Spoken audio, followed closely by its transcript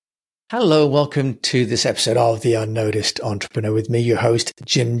Hello, welcome to this episode of The Unnoticed Entrepreneur with me, your host,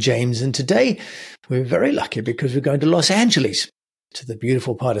 Jim James. And today we're very lucky because we're going to Los Angeles, to the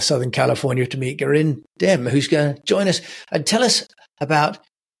beautiful part of Southern California, to meet Gurreen Dem, who's going to join us and tell us about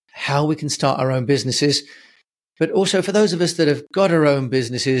how we can start our own businesses. But also for those of us that have got our own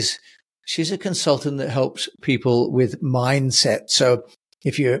businesses, she's a consultant that helps people with mindset. So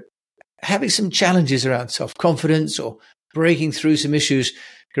if you're having some challenges around self-confidence or breaking through some issues,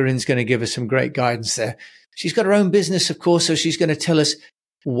 Gurreen's going to give us some great guidance there. She's got her own business, of course, so she's going to tell us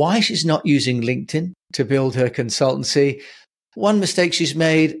why she's not using LinkedIn to build her consultancy, one mistake she's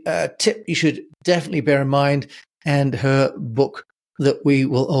made, a tip you should definitely bear in mind, and her book that we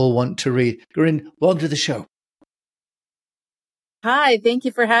will all want to read. Gurreen, welcome to the show. Hi, thank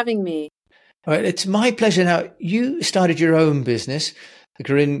you for having me. All right, it's my pleasure. Now, you started your own business,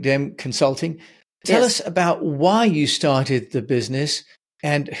 Gurreen Dem Consulting. Tell us about why you started the business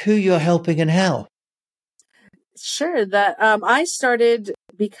and who you're helping and how. Sure. That I started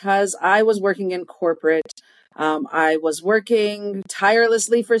because I was working in corporate. I was working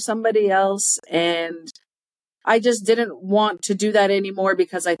tirelessly for somebody else, and I just didn't want to do that anymore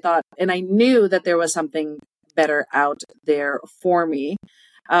because I thought, and I knew that there was something better out there for me.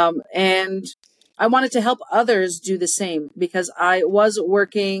 And I wanted to help others do the same because I was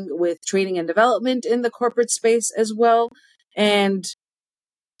working with training and development in the corporate space as well. And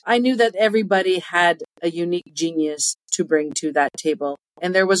I knew that everybody had a unique genius to bring to that table,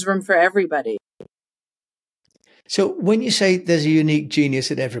 and there was room for everybody. So when you say there's a unique genius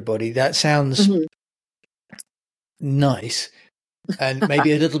in everybody, that sounds nice and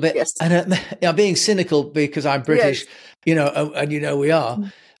maybe a little bit, Yes. and I'm being cynical because I'm British, we are,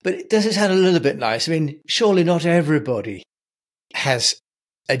 but does it sound a little bit nice? I mean, surely not everybody has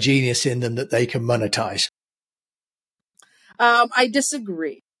a genius in them that they can monetize. I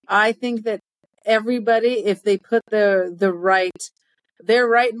disagree. I think that everybody, if they put their right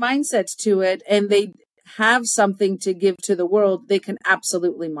mindsets to it and they have something to give to the world, they can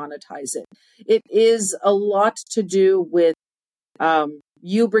absolutely monetize it. It is a lot to do with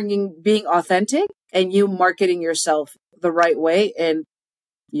you being authentic and you marketing yourself the right way, and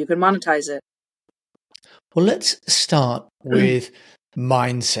you can monetize it. Well, let's start with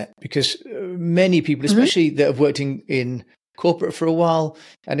mindset, because many people, especially that have worked in corporate for a while,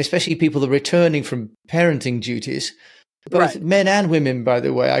 and especially people that are returning from parenting duties, both men and women, by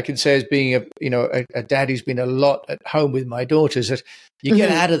the way, I can say as being a dad who's been a lot at home with my daughters, that you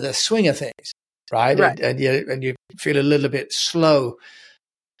get out of the swing of things, right? And you feel a little bit slow.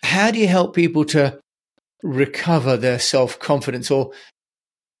 How do you help people to recover their self-confidence? Or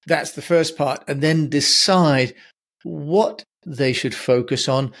that's the first part, and then decide what they should focus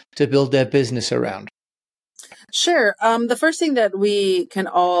on to build their business around? Sure. The first thing that we can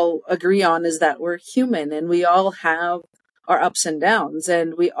all agree on is that we're human and we all have our ups and downs,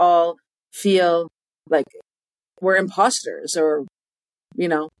 and we all feel like we're imposters, or,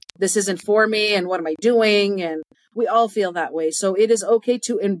 this isn't for me and what am I doing? And we all feel that way. So it is okay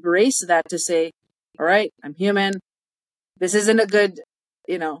to embrace that, to say, all right, I'm human. This isn't a good,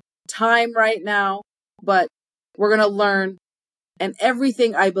 time right now, but we're going to learn. And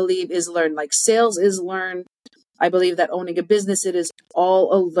everything, I believe, is learned. Like sales is learned. I believe that owning a business, it is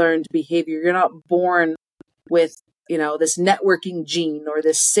all a learned behavior. You're not born with, this networking gene or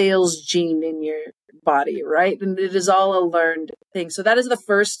this sales gene in your body, right? And it is all a learned thing. So that is the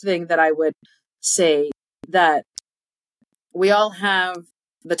first thing that I would say, that we all have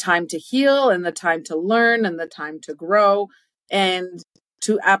the time to heal and the time to learn and the time to grow, and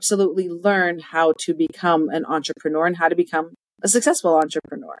to absolutely learn how to become an entrepreneur and how to become a successful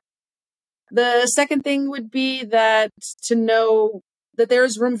entrepreneur. The second thing would be that to know that there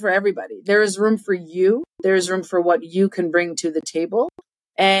is room for everybody. There is room for you. There is room for what you can bring to the table.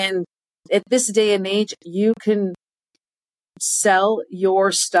 And at this day and age, you can sell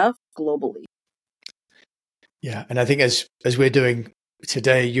your stuff globally. Yeah. And I think as we're doing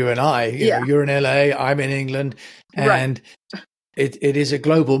today, you and I, you're in LA, I'm in England, and it is a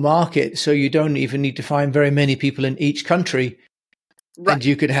global market. So you don't even need to find very many people in each country. And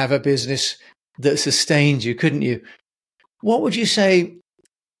you could have a business that sustains you, couldn't you? What would you say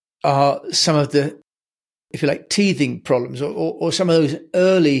are some of the, if you like, teething problems or some of those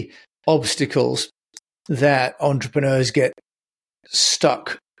early obstacles that entrepreneurs get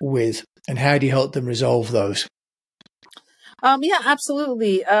stuck with, and how do you help them resolve those? Yeah,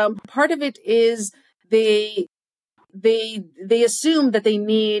 absolutely. Part of it is they assume that they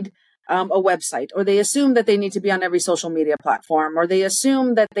need a website, or they assume that they need to be on every social media platform, or they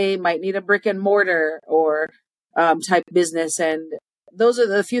assume that they might need a brick and mortar or type business. And those are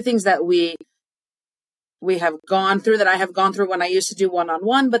the few things that we have gone through, that I have gone through when I used to do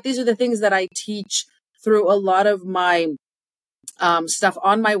one-on-one, but these are the things that I teach through a lot of my stuff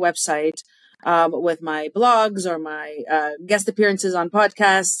on my website, with my blogs or my guest appearances on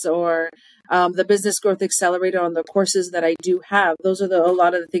podcasts, or the Business Growth Accelerator on the courses that I do have. Those are a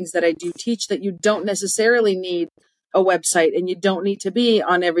lot of the things that I do teach, that you don't necessarily need a website, and you don't need to be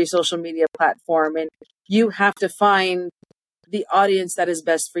on every social media platform, and you have to find the audience that is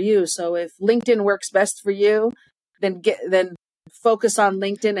best for you. So if LinkedIn works best for you, then focus on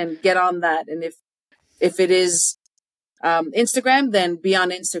LinkedIn and get on that. And if it is Instagram, then be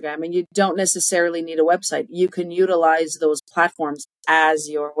on Instagram. And you don't necessarily need a website. You can utilize those platforms as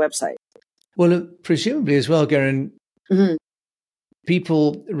your website. Well, presumably as well, Garen,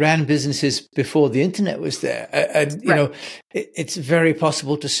 people ran businesses before the internet was there. And, you know, it's very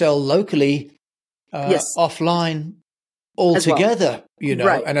possible to sell locally, offline altogether, well. You know.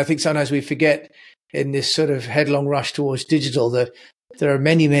 And I think sometimes we forget in this sort of headlong rush towards digital that there are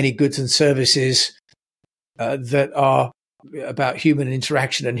many, many goods and services that are about human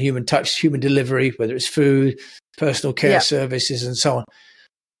interaction and human touch, human delivery, whether it's food, personal care services, and so on.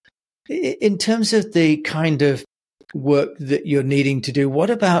 In terms of the kind of work that you're needing to do, what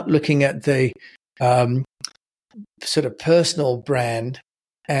about looking at the sort of personal brand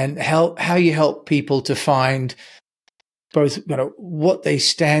and how you help people to find both, you know, what they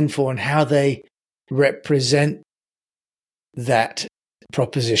stand for and how they represent that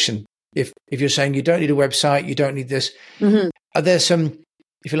proposition? If you're saying you don't need a website, you don't need this, are there some,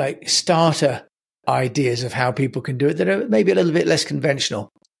 if you like, starter ideas of how people can do it that are maybe a little bit less conventional?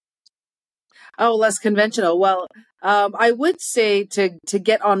 Oh, less conventional. Well, I would say to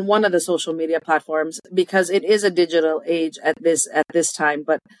get on one of the social media platforms, because it is a digital age at this time.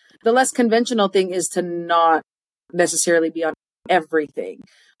 But the less conventional thing is to not necessarily be on everything,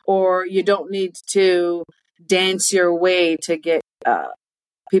 or you don't need to dance your way to get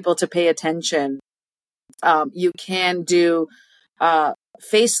people to pay attention. You can do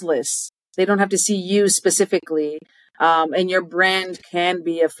faceless. They don't have to see you specifically. And your brand can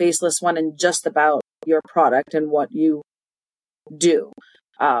be a faceless one and just about your product and what you do.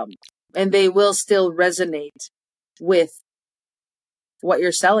 And they will still resonate with what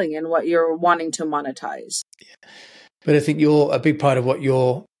you're selling and what you're wanting to monetize. But I think a big part of what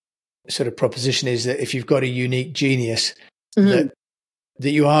your sort of proposition is that if you've got a unique genius, that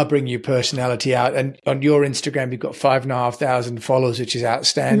you are bringing your personality out. And on your Instagram, you've got 5,500 followers, which is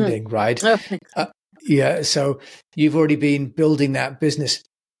outstanding, right? Yeah. So you've already been building that business.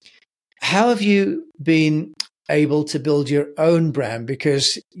 How have you been able to build your own brand?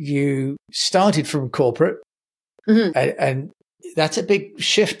 Because you started from corporate, and that's a big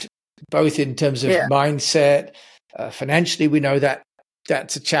shift, both in terms of mindset. Financially, we know that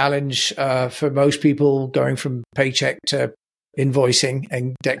that's a challenge for most people, going from paycheck to invoicing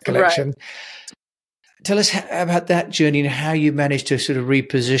and debt collection. Right. Tell us about that journey and how you managed to sort of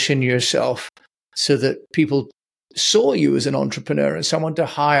reposition yourself so that people saw you as an entrepreneur and someone to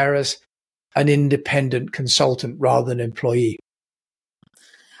hire as an independent consultant rather than employee.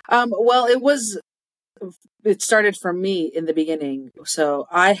 Well, it started from me in the beginning. So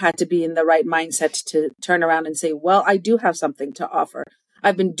I had to be in the right mindset to turn around and say, well, I do have something to offer.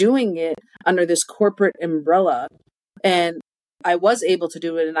 I've been doing it under this corporate umbrella, and I was able to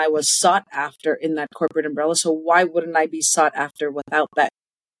do it, and I was sought after in that corporate umbrella. So why wouldn't I be sought after without that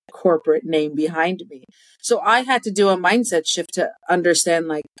corporate name behind me? So I had to do a mindset shift to understand,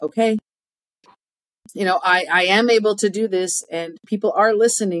 like, okay, you know, I am able to do this and people are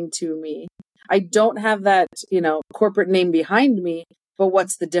listening to me. I don't have that, you know, corporate name behind me, but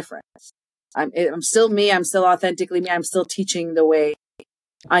what's the difference? I'm still me. I'm still authentically me. I'm still teaching the way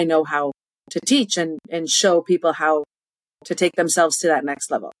I know how to teach and show people how to take themselves to that next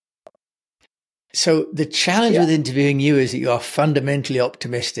level. So the challenge with interviewing you is that you are fundamentally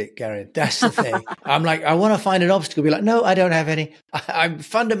optimistic, Garen. That's the thing. I'm like, I want to find an obstacle. Be like, no, I don't have any. I'm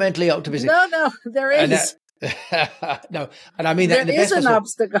fundamentally optimistic. No, there is. No, and I mean that in the best possible. There is an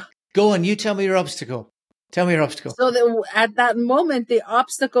obstacle. Go on, you tell me your obstacle. Tell me your obstacle. So at that moment, the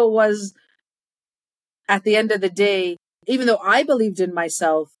obstacle was, at the end of the day, even though I believed in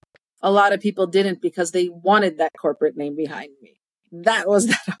myself, a lot of people didn't because they wanted that corporate name behind me. That was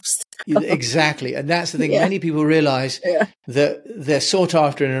that obstacle. Exactly. And that's the thing. Many people realize that they're sought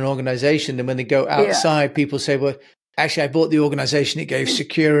after in an organization. And when they go outside, people say, well, actually, I bought the organization. It gave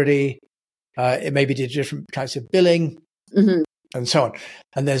security. It maybe did different kinds of billing and so on.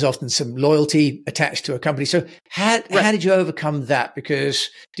 And there's often some loyalty attached to a company. So how did you overcome that? Because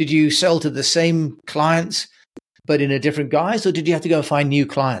did you sell to the same clients but in a different guise, or did you have to go find new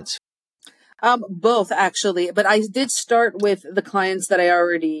clients? Both actually, but I did start with the clients that I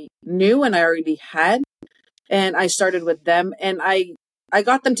already knew and I already had, and I started with them, and I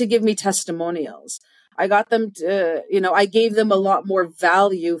got them to give me testimonials. I got them to, I gave them a lot more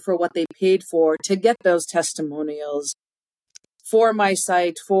value for what they paid for to get those testimonials for my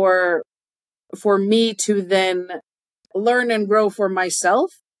site, for me to then learn and grow for myself,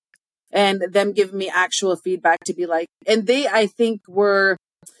 and them give me actual feedback to be like, and they, I think, were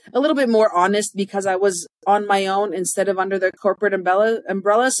a little bit more honest because I was on my own instead of under their corporate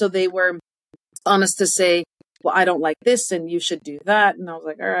umbrella. So they were honest to say, well, I don't like this and you should do that. And I was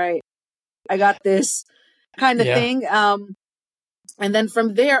like, all right, I got this kind of thing. And then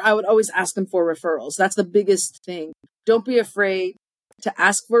from there, I would always ask them for referrals. That's the biggest thing. Don't be afraid to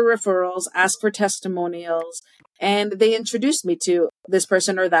ask for referrals, ask for testimonials. And they introduced me to this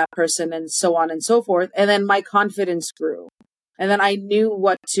person or that person and so on and so forth. And then my confidence grew. And then I knew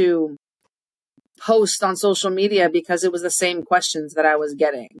what to post on social media because it was the same questions that I was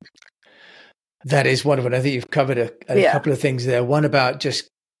getting. That is wonderful. I think you've covered a couple of things there. One about just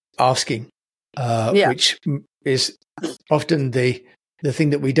asking, which is often the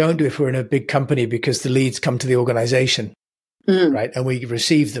thing that we don't do if we're in a big company because the leads come to the organization, right? And we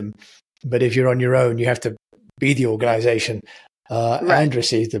receive them. But if you're on your own, you have to be the organization and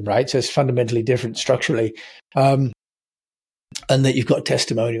receive them, right? So it's fundamentally different structurally. And that you've got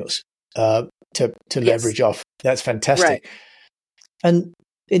testimonials to leverage off. That's fantastic. Right. And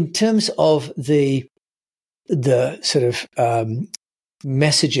in terms of the sort of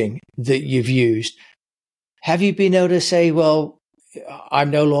messaging that you've used, have you been able to say, well,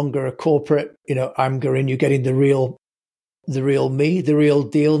 I'm no longer a corporate, I'm Gureen, you're getting the real me, the real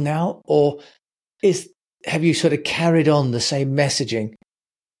deal now? Or have you sort of carried on the same messaging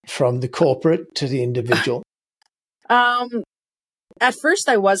from the corporate to the individual? At first,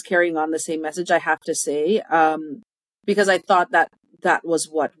 I was carrying on the same message, I have to say, because I thought that was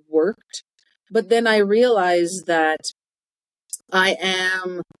what worked. But then I realized that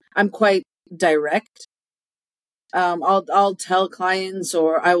I'm quite direct. I'll tell clients,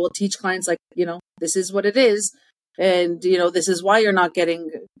 or I will teach clients, like, this is what it is. And, this is why you're not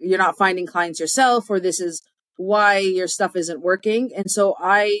finding clients yourself, or this is why your stuff isn't working. And so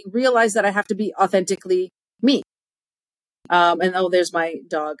I realized that I have to be authentically me. And there's my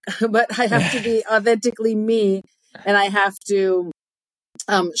dog, but I have to be authentically me, and I have to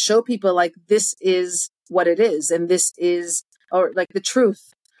show people like this is what it is, and this is, or like the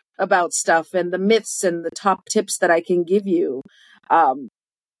truth about stuff and the myths and the top tips that I can give you.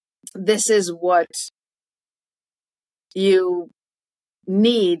 This is what you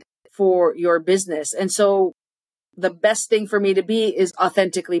need for your business. And so the best thing for me to be is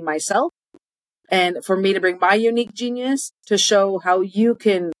authentically myself. And for me to bring my unique genius to show how you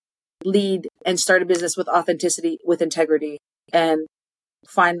can lead and start a business with authenticity, with integrity, and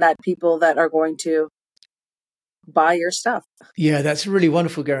find that people that are going to buy your stuff. Yeah, that's really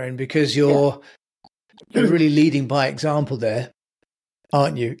wonderful, Gureen, because you're really leading by example there,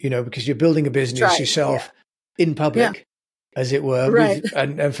 aren't you? Because you're building a business yourself in public, as it were. Right.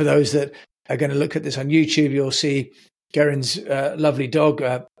 And for those that are going to look at this on YouTube, you'll see Gureen's lovely dog.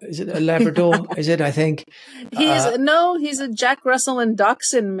 Is it a Labrador? Is it, I think? He's a Jack Russell and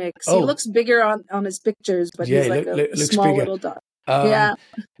Dachshund mix. He looks bigger on his pictures, but he's like a small little dog.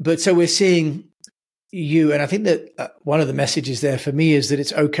 But so we're seeing you, and I think that one of the messages there for me is that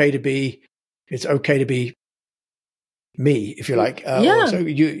it's okay to be me, if you like. So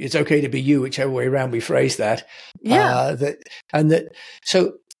it's okay to be you, whichever way around we phrase that.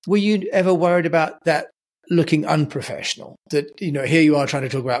 So were you ever worried about that looking unprofessional? That, here you are trying to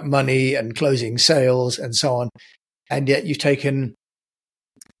talk about money and closing sales and so on, and yet you've taken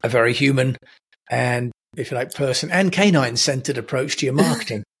a very human and, if you like, person and canine-centered approach to your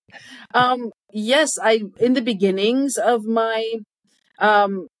marketing. Yes, in the beginnings of my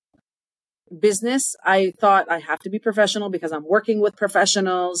business, I thought I have to be professional because I'm working with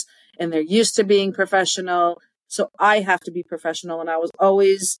professionals and they're used to being professional. So I have to be professional. And I was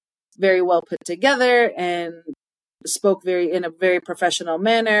always very well put together and spoke in a very professional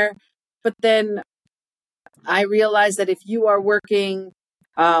manner. But then I realized that if you are working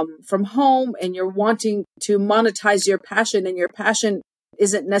from home and you're wanting to monetize your passion, and your passion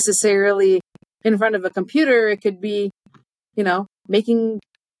isn't necessarily in front of a computer, it could be, making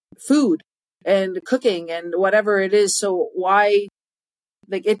food and cooking and whatever it is. So why,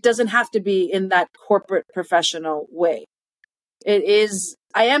 it doesn't have to be in that corporate professional way. I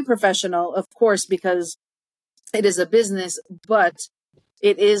am professional, of course, because it is a business, but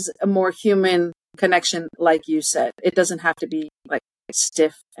it is a more human connection, like you said. It doesn't have to be like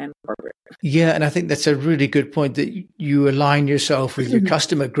stiff and corporate. Yeah, and I think that's a really good point, that you align yourself with your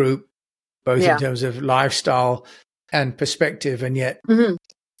customer group, both in terms of lifestyle and perspective, and yet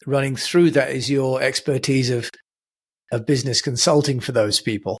running through that is your expertise of business consulting for those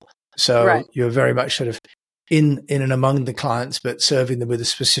people. So you're very much sort of in and among the clients, but serving them with a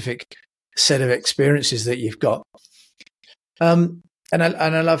specific set of experiences that you've got. And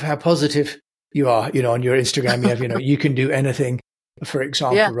I love how positive you are. On your Instagram, you have, you can do anything, for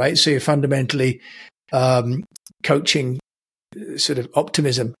example, right? So you're fundamentally coaching sort of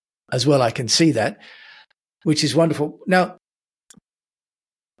optimism as well. I can see that, which is wonderful. Now,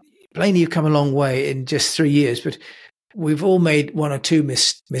 plainly, you've come a long way in just 3 years, but we've all made one or two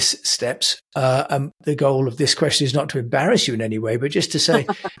missteps. The goal of this question is not to embarrass you in any way, but just to say,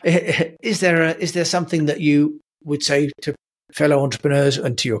 is there something that you would say to fellow entrepreneurs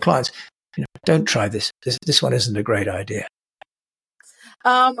and to your clients? Don't try this. This one isn't a great idea.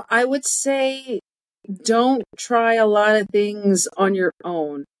 I would say don't try a lot of things on your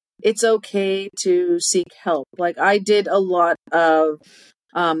own. It's okay to seek help. Like I did a lot of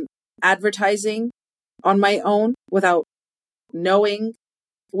advertising on my own without knowing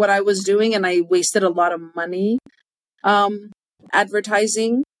what I was doing, and I wasted a lot of money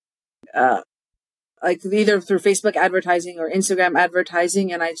advertising, like either through Facebook advertising or Instagram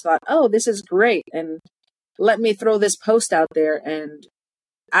advertising. And I thought, oh, this is great, and let me throw this post out there and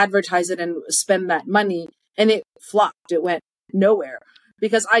advertise it and spend that money. And it flopped. It went nowhere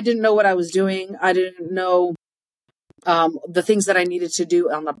because I didn't know what I was doing. I didn't know the things that I needed to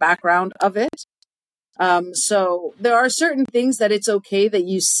do on the background of it. So there are certain things that it's okay that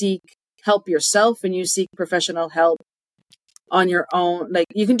you seek help yourself and you seek professional help on your own. Like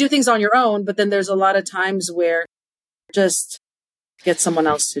you can do things on your own, but then there's a lot of times where just get someone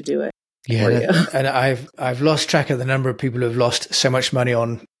else to do it. Yeah. And I've lost track of the number of people who have lost so much money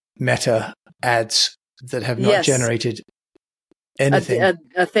on Meta ads that have not generated anything.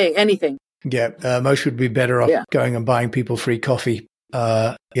 Anything. Yeah. Most would be better off going and buying people free coffee,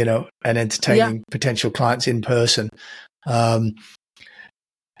 and entertaining potential clients in person.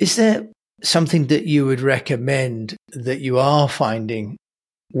 Is there something that you would recommend that you are finding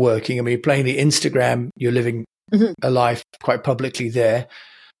working? I mean, plainly Instagram, you're living a life quite publicly there.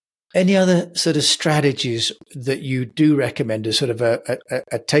 Any other sort of strategies that you do recommend as sort of a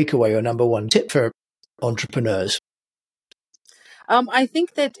takeaway or number one tip for entrepreneurs? I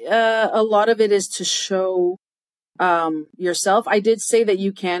think that a lot of it is to show yourself. I did say that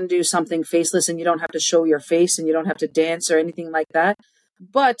you can do something faceless and you don't have to show your face and you don't have to dance or anything like that.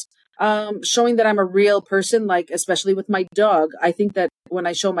 But showing that I'm a real person, like especially with my dog, I think that when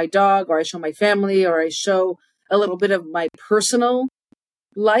I show my dog or I show my family or I show a little bit of my personal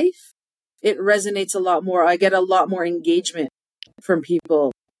life, it resonates a lot more. I get a lot more engagement from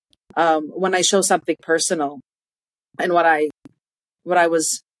people when I show something personal and what I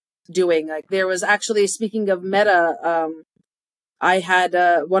was doing. Like there was actually, speaking of Meta, I had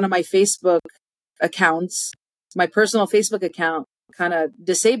one of my Facebook accounts, my personal Facebook account, kind of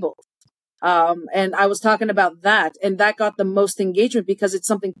disabled. And I was talking about that, and that got the most engagement because it's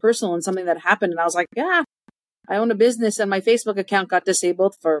something personal and something that happened. And I was like, yeah, I own a business and my Facebook account got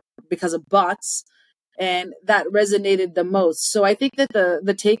disabled because of bots. And that resonated the most. So I think that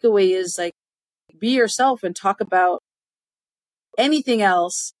the takeaway is like, be yourself and talk about anything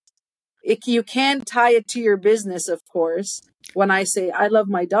else. You can tie it to your business, of course. When I say I love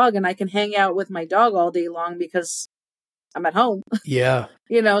my dog and I can hang out with my dog all day long because I'm at home. Yeah.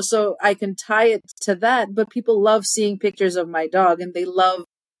 So I can tie it to that. But people love seeing pictures of my dog and they love,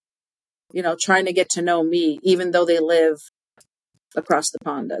 trying to get to know me, even though they live across the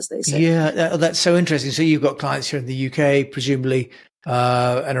pond, as they say. Yeah, that's so interesting. So you've got clients here in the UK, presumably,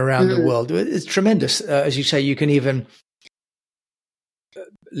 and around the world. It's tremendous. As you say, you can even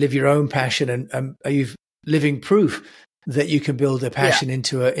live your own passion, and you've living proof that you can build a passion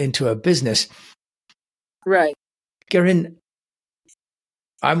into a business. Right. Garin,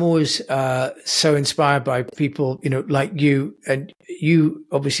 I'm always so inspired by people, like you, and you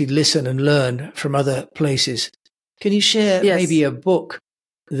obviously listen and learn from other places. Can you share maybe a book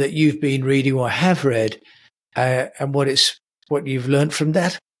that you've been reading or have read, and what you've learned from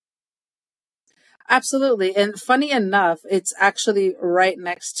that? Absolutely. And funny enough, it's actually right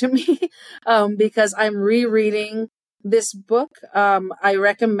next to me because I'm rereading this book. I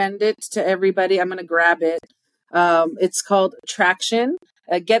recommend it to everybody. I'm going to grab it. It's called Traction.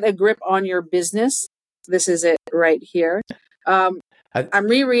 Get a Grip on Your Business. This is it right here. I'm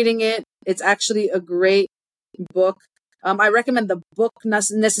rereading it. It's actually a great book. I recommend the book,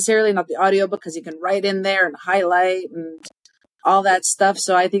 necessarily not the audio, because you can write in there and highlight and all that stuff.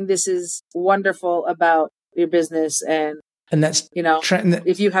 So I think this is wonderful about your business, and that's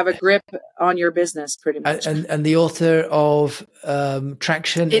if you have a grip on your business, pretty much. And the author of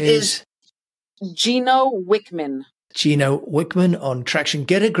Traction is Gino Wickman. Gino Wickman on Traction.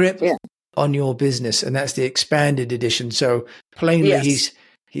 Get a grip on your business, and that's the expanded edition. So plainly,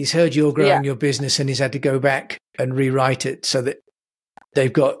 he's heard you're growing your business, and he's had to go back and rewrite it so that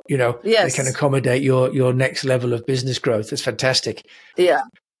they've got, they can accommodate your next level of business growth. That's fantastic. Yeah.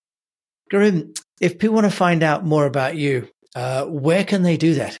 Garin, if people want to find out more about you, where can they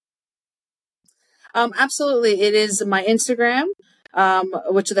do that? Absolutely. It is my Instagram,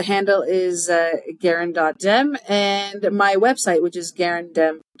 which the handle is Garin.dem, and my website, which is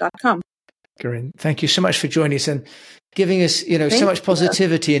garindem.com. Garin, thank you so much for joining us and giving us, so much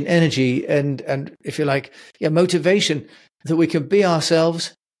positivity and energy and if you like, motivation that we can be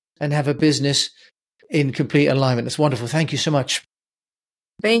ourselves and have a business in complete alignment. It's wonderful. Thank you so much.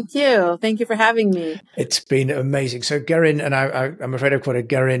 Thank you. Thank you for having me. It's been amazing. So Garin, and I'm afraid I've quoted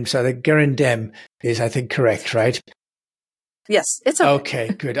Garin. So the Garindem is, I think, correct, right? Yes, it's okay.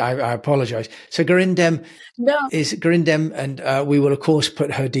 Okay, good. I apologize. So Garindem is Garindem, and we will, of course,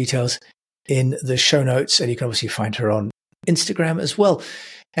 put her details in the show notes, and you can obviously find her on Instagram as well.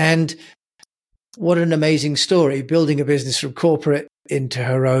 And what an amazing story, building a business from corporate into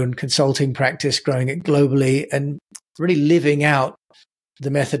her own consulting practice, growing it globally, and really living out the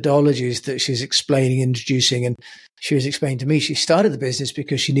methodologies that she's explaining, introducing. And she was explaining to me, she started the business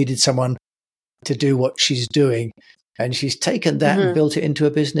because she needed someone to do what she's doing. And she's taken that and built it into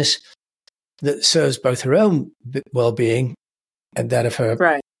a business that serves both her own well-being and that of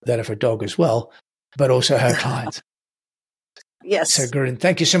her dog as well, but also her clients. Yes. So, Garin,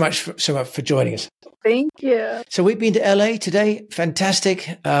 thank you so much for joining us. Thank you. So we've been to LA today.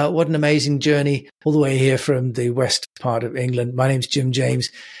 Fantastic. What an amazing journey all the way here from the west part of England. My name's Jim James.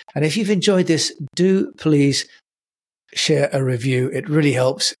 And if you've enjoyed this, do please share a review. It really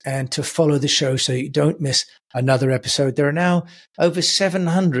helps. And to follow the show so you don't miss another episode. There are now over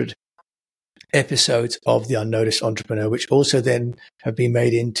 700 episodes of The Unnoticed Entrepreneur, which also then have been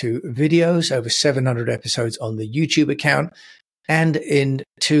made into videos, over 700 episodes on the YouTube account, and in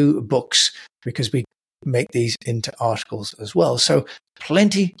 2 books, because we make these into articles as well. So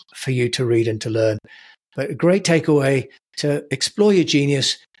plenty for you to read and to learn, but a great takeaway to explore your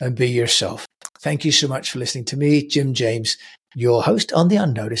genius and be yourself. Thank you so much for listening to me, Jim James, your host on The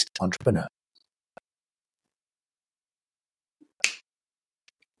Unnoticed Entrepreneur.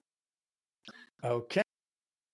 Okay.